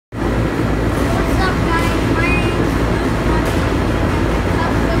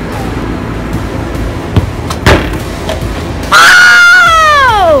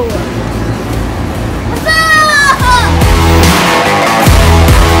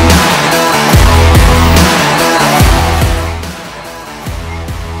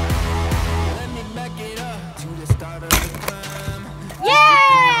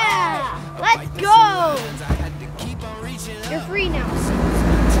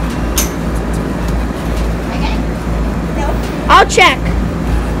check.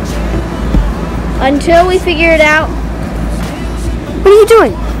 Until we figure it out. What are you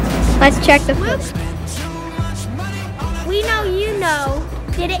doing? Let's check the footage. We know you know.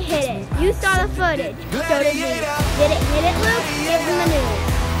 Did it hit it? You saw the footage. So did we. Did it hit it, Luke? Give them the news.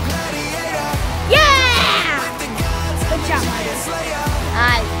 Yeah! Good job, Marty.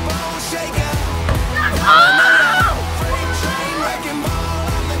 Oh!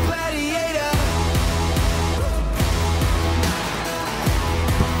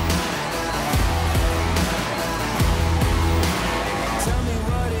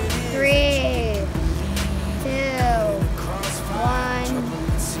 3, 2, 1.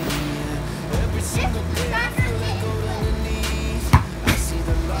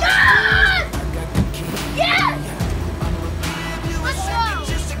 Yes! Let's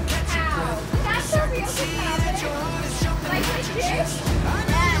go! That's so real. Like this? Yeah.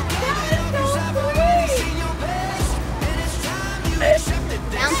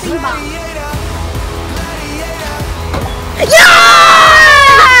 Bouncing ball. Yeah!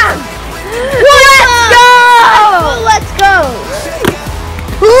 Let's go!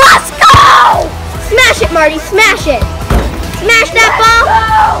 Let's go! Smash it, Marty. Smash it. Smash that ball.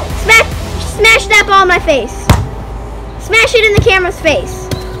 Smash that ball in my face. Smash it in the camera's face.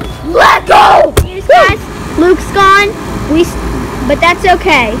 Let go! Guys, Luke's gone. But that's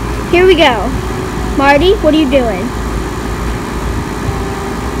okay. Here we go. Marty, what are you doing?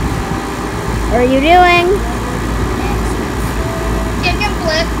 What are you doing? Chicken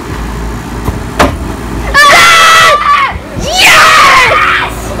flip. Ah!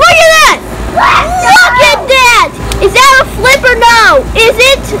 Yes! Look at that! Look at that! Is that a flip or no? Is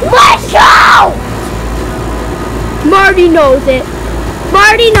it? Let's go! Marty knows it.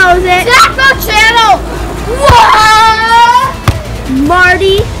 Marty knows it. Taco channel! What?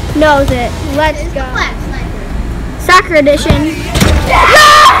 Marty knows it. Let's go. Soccer edition.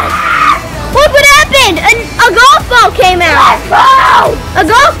 Yes! Look what happened! A golf ball came out! A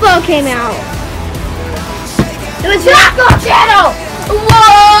golf ball came out! It was Taco Channel!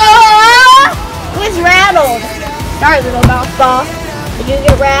 Whoa! It was rattled. Sorry, little golf ball. Did you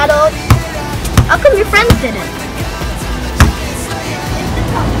get rattled? How come your friends didn't?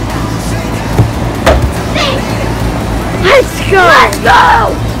 Let's go! Let's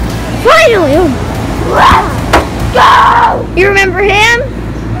go! Finally! Let's go! You remember him?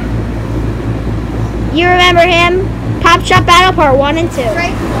 You remember him? Pop Shot Battle Part 1 and 2.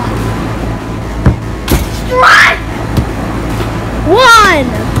 Strike 1!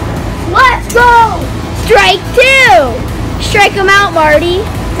 Let's go! Strike 2! Strike him out, Marty.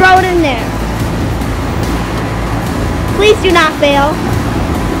 Throw it in there. Please do not fail.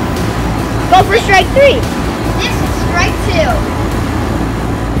 Go for strike 3. This is strike 2.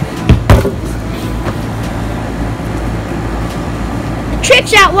 The trick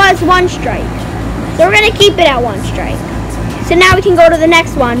shot was 1 strike. So we're going to keep it at 1 strike. So now we can go to the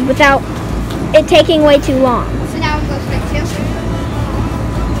next one without it taking way too long. So now we go strike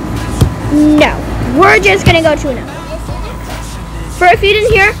 2? No. We're just going to go to another. For if you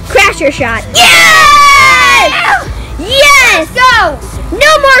didn't hear, crash your shot. Yes! Yes! Let's go!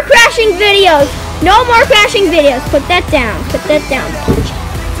 No more crashing videos. No more crashing videos. Put that down. Put that down.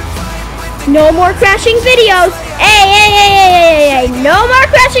 No more crashing videos. Hey. No more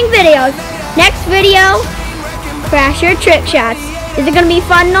crashing videos. Next video, crash your trick shots. Is it going to be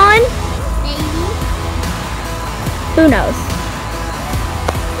fun, Nolan? Maybe. Who knows?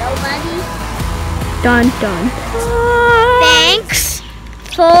 Nobody. Dun. Thanks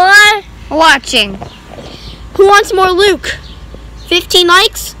for watching. Who wants more Luke? 15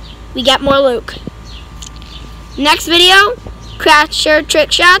 likes, we get more Luke. Next video, crash your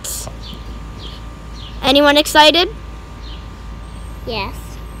trick shots. Anyone excited? Yes.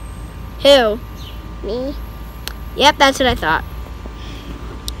 Who? Me. Yep, that's what I thought.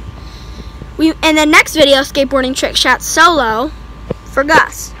 And the next video, skateboarding trick shots solo for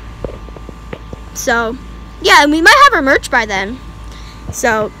Gus. So, yeah, we might have our merch by then.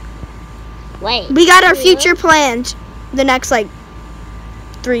 So, wait. We got our future planned the next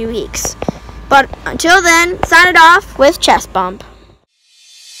 3 weeks. But until then, sign it off with Chest Bump.